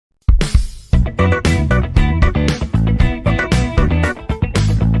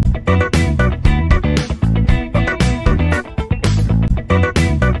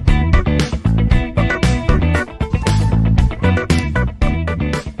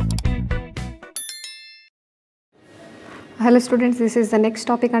Hello students, this is the next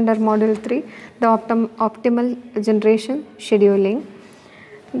topic under module 3, the optimal generation scheduling.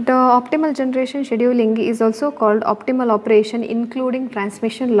 The optimal generation scheduling is also called optimal operation including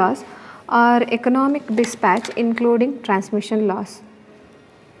transmission loss or economic dispatch including transmission loss.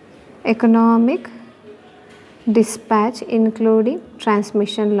 Economic dispatch including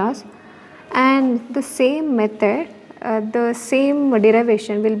transmission loss, and the same method, the same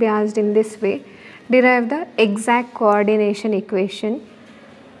derivation will be asked in this way. Derive the exact coordination equation.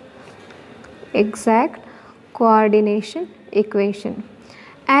 Exact coordination equation.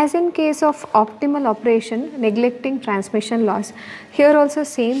 As in case of optimal operation neglecting transmission loss, here also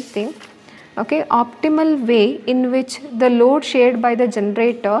same thing. Okay, optimal way in which the load shared by the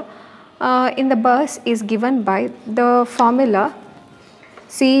generator in the bus is given by the formula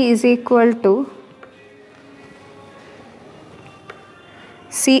C is equal to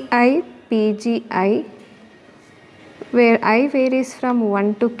Ci PGI, where I varies from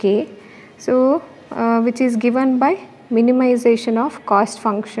 1 to k, so which is given by minimization of cost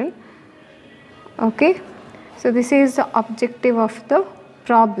function. Okay, so this is the objective of the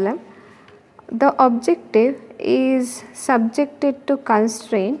problem. The objective is subjected to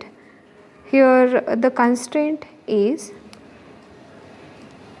constraint. Here the constraint is,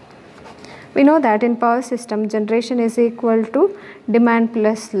 we know that in power system generation is equal to demand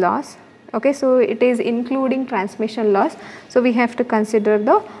plus loss. Okay, so it is including transmission loss, so we have to consider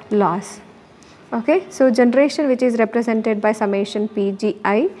the loss. Okay, so generation which is represented by summation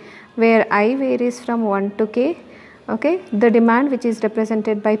PGI, where I varies from 1 to k. Okay, the demand which is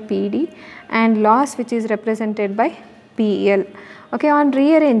represented by PD, and loss which is represented by PL. Okay, on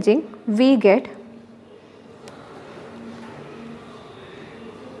rearranging we get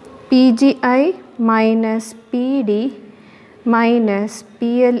PGI minus PD minus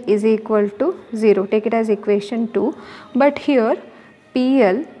PL is equal to 0. Take it as equation 2. But here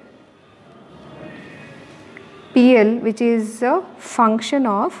PL which is a function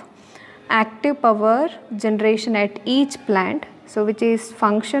of active power generation at each plant, so which is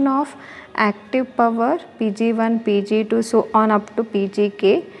function of active power Pg1, Pg2, so on up to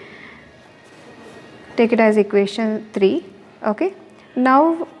Pgk. Take it as equation 3. Okay.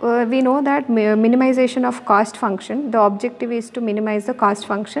 Now we know that minimization of cost function, the objective is to minimize the cost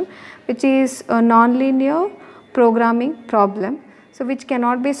function, which is a non-linear programming problem, so which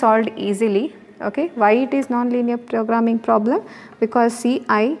cannot be solved easily. Okay, why it is non-linear programming problem? Because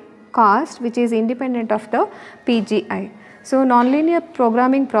Ci cost which is independent of the PGI. So non-linear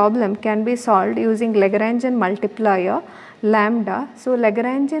programming problem can be solved using Lagrangian multiplier lambda. So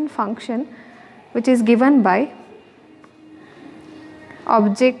Lagrangian function which is given by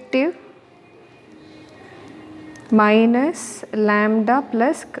objective minus lambda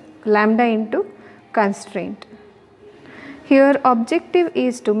plus lambda into constraint. Here objective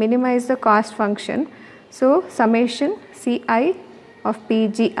is to minimize the cost function, so summation Ci of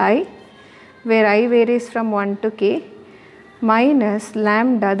PGI, where I varies from 1 to k, minus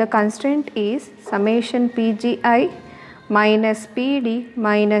lambda, the constraint is summation PGI minus PD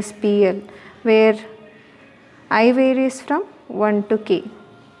minus PL, where I varies from 1 to k.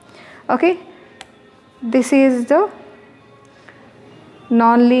 Okay, this is the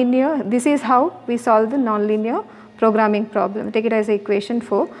non-linear, this is how we solve the non-linear programming problem. Take it as equation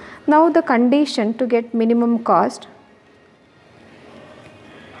 4. Now the condition to get minimum cost,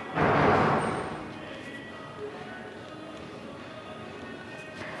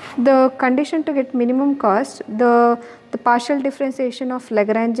 the partial differentiation of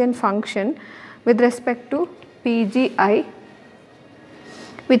Lagrangian function with respect to PGI,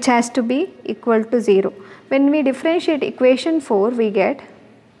 which has to be equal to 0. When we differentiate equation 4, we get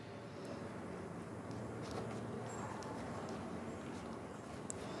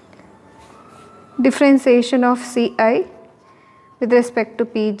differentiation of Ci with respect to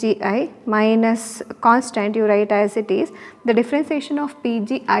PGI minus constant, you write as it is, the differentiation of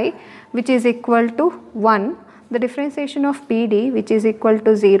PGI which is equal to 1, the differentiation of PD which is equal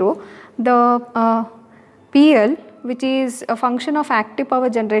to 0, the PL which is a function of active power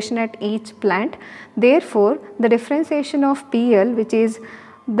generation at each plant. Therefore, the differentiation of PL which is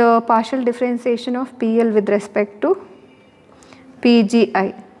the partial differentiation of PL with respect to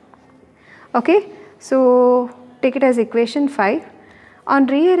PGI. Okay, so take it as equation 5. On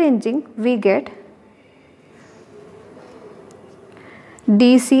rearranging we get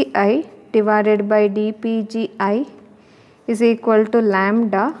dCi divided by dPgi is equal to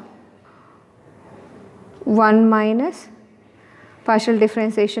lambda 1 minus partial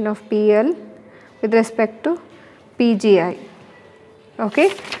differentiation of PL with respect to PGI.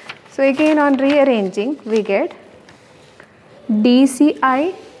 Okay. So again on rearranging we get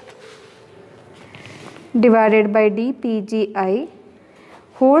dCi divided by dPgi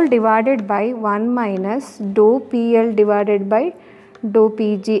whole divided by 1 minus dou PL divided by dou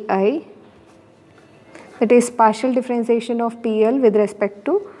PGI, that is partial differentiation of PL with respect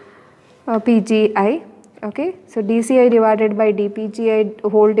to PGI. Okay. So dCi divided by dPGI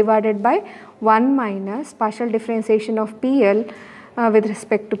whole divided by 1 minus partial differentiation of PL with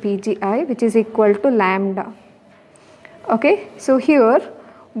respect to PGI, which is equal to lambda. Okay. So here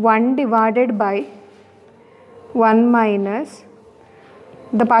 1 divided by 1 minus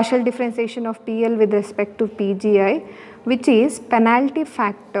the partial differentiation of PL with respect to PGI, which is penalty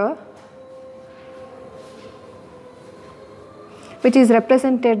factor, which is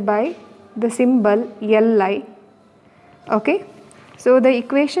represented by the symbol Li. Okay. So the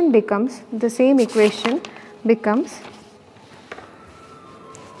equation becomes, the same equation becomes,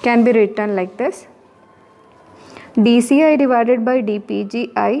 can be written like this: dCi divided by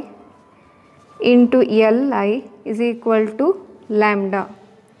dPgi into Li is equal to lambda.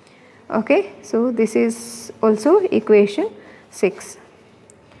 Okay. So this is also equation 6.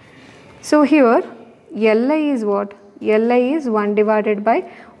 So here Li is what? Li is 1 divided by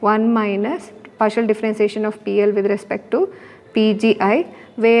 1 minus partial differentiation of PL with respect to PGI,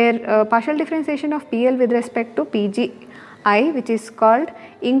 where partial differentiation of PL with respect to PGI, which is called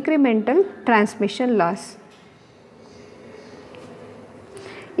incremental transmission loss.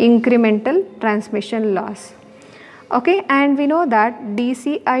 Incremental transmission loss. Okay, and we know that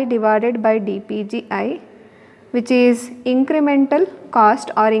dCi divided by dPgi, which is incremental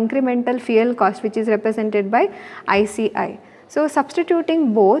cost or incremental fuel cost, which is represented by ICI. So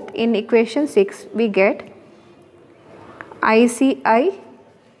substituting both in equation 6, we get ICI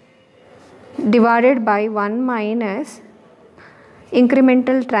divided by 1 minus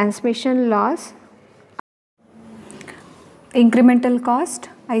incremental transmission loss, incremental cost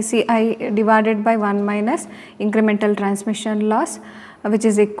ICI divided by 1 minus incremental transmission loss, which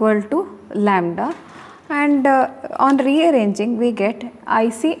is equal to lambda. And on rearranging we get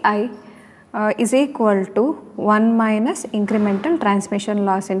ICI is equal to 1 minus incremental transmission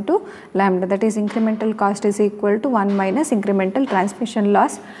loss into lambda, that is incremental cost is equal to 1 minus incremental transmission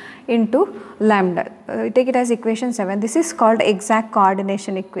loss into lambda. Take it as equation 7. This is called exact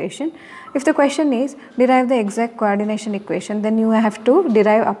coordination equation. If the question is derive the exact coordination equation, then you have to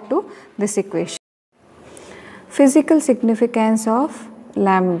derive up to this equation. Physical significance of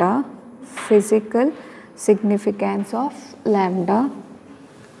lambda, physical significance of lambda.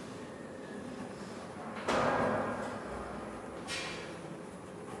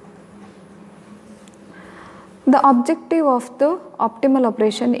 The objective of the optimal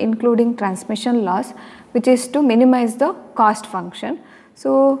operation including transmission loss, which is to minimize the cost function.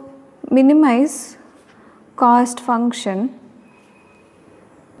 So minimize cost function,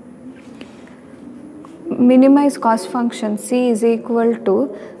 minimize cost function C is equal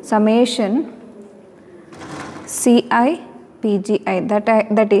to summation Ci PGI,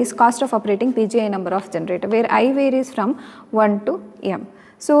 that is cost of operating PGI number of generator, where I varies from 1 to m.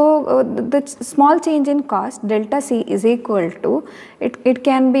 So the small change in cost delta C is equal to, it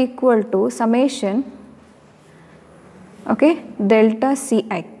can be equal to summation, okay, delta Ci,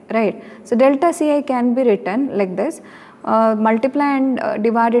 right. So delta Ci can be written like this, multiply and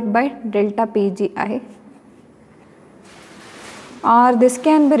divided by delta PGI, or this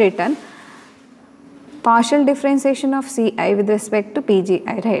can be written partial differentiation of Ci with respect to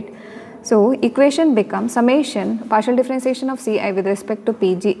PGI, right. So equation becomes summation partial differentiation of Ci with respect to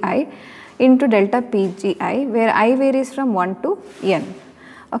PGI into delta PGI, where I varies from 1 to n.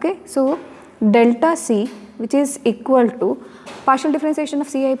 Okay. So delta C, which is equal to partial differentiation of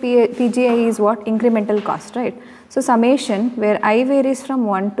Ci PGI is what? Incremental cost, right. So summation where I varies from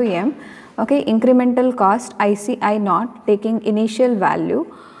 1 to m, okay, incremental cost ICI naught taking initial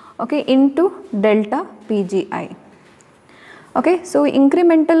value, okay, into delta PGI. Okay, so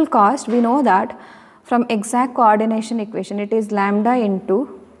incremental cost, we know that from exact coordination equation, it is lambda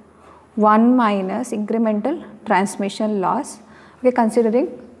into 1 minus incremental transmission loss. Okay,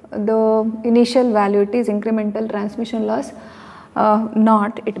 considering the initial value, it is incremental transmission loss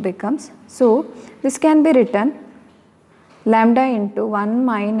naught, it becomes. So this can be written lambda into 1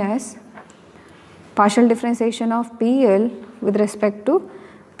 minus partial differentiation of PL with respect to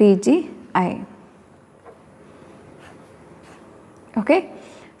PGI. Okay.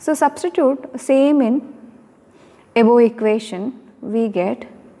 So substitute same in above equation, we get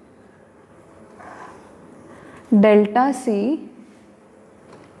delta C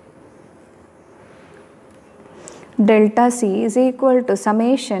is equal to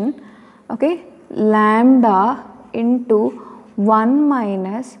summation, okay, lambda into 1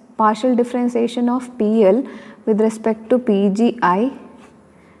 minus partial differentiation of PL with respect to PGI,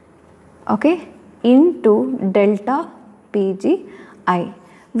 okay, into delta PGI,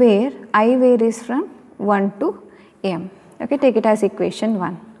 where I varies from 1 to m. Okay, take it as equation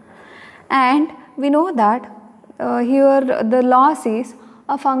 1. And we know that here the loss is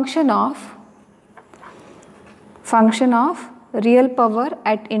a function of real power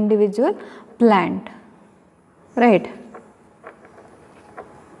at individual plant, right?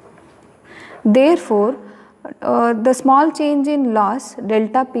 Therefore, the small change in loss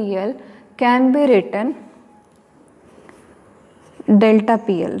delta PL can be written delta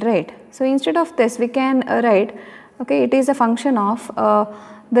PL, right? So instead of this we can write, okay, it is a function of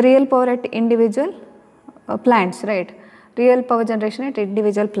the real power at individual plants, right? Real power generation at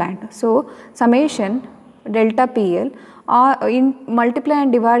individual plant. So summation delta PL or in multiply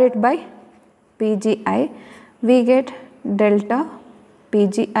and divide it by PGI, we get delta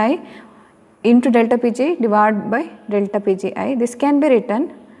PGI into delta PGI divided by delta PGI. This can be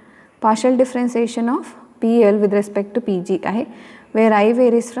written partial differentiation of PL with respect to PGI, where I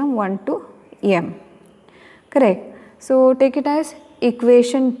varies from 1 to m. Correct. So take it as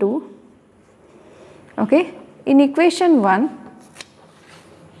equation 2. Okay. In equation 1,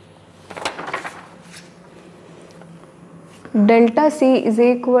 delta C is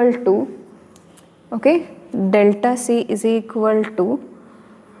equal to, okay, delta C is equal to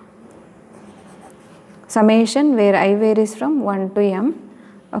summation where I varies from 1 to m,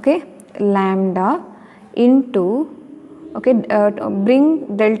 okay, lambda into, okay,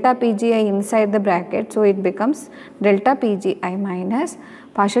 bring delta PGI inside the bracket, so it becomes delta PGI minus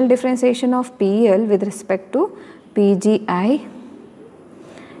partial differentiation of PL with respect to PGI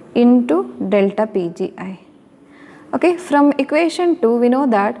into delta PGI. Okay, from equation 2 we know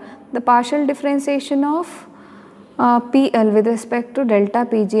that the partial differentiation of PL with respect to delta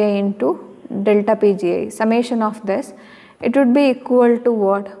PGI into delta PGI, summation of this, it would be equal to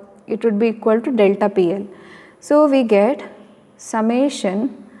what? It would be equal to delta PL. So we get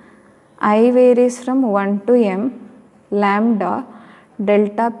summation I varies from 1 to m lambda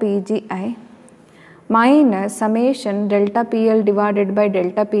delta PGI minus summation delta PL divided by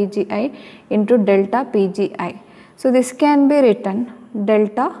delta PGI into delta PGI. So this can be written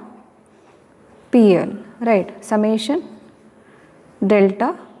delta PL, right, summation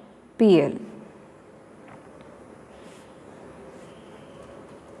delta PL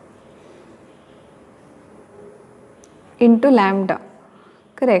into lambda,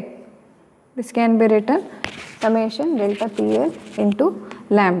 correct. This can be written summation delta PL into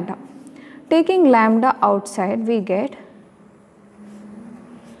lambda. Taking lambda outside, we get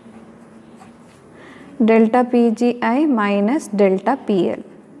delta PGI minus delta PL.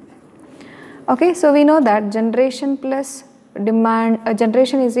 Okay, so we know that generation plus demand,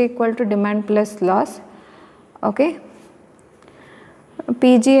 generation is equal to demand plus loss. Okay,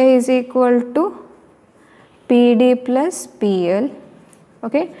 PGI is equal to PD plus PL.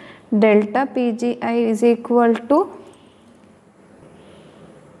 Okay, delta PGI is equal to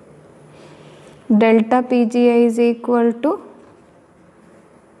delta PGI is equal to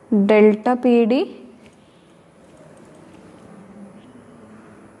delta PD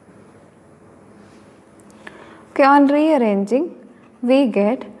Okay, on rearranging, we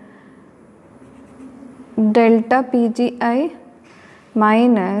get delta PGI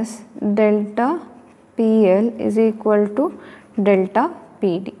minus delta PL is equal to delta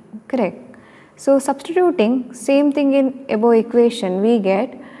PD, correct. So substituting same thing in above equation, we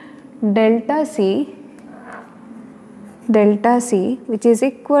get delta C which is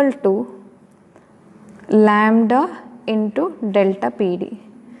equal to lambda into delta PD.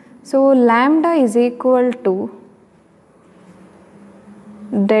 So lambda is equal to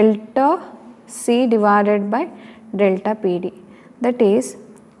delta C divided by delta PD, that is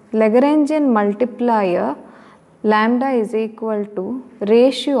Lagrangian multiplier lambda is equal to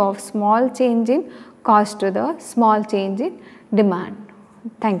ratio of small change in cost to the small change in demand.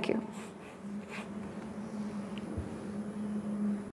 Thank you.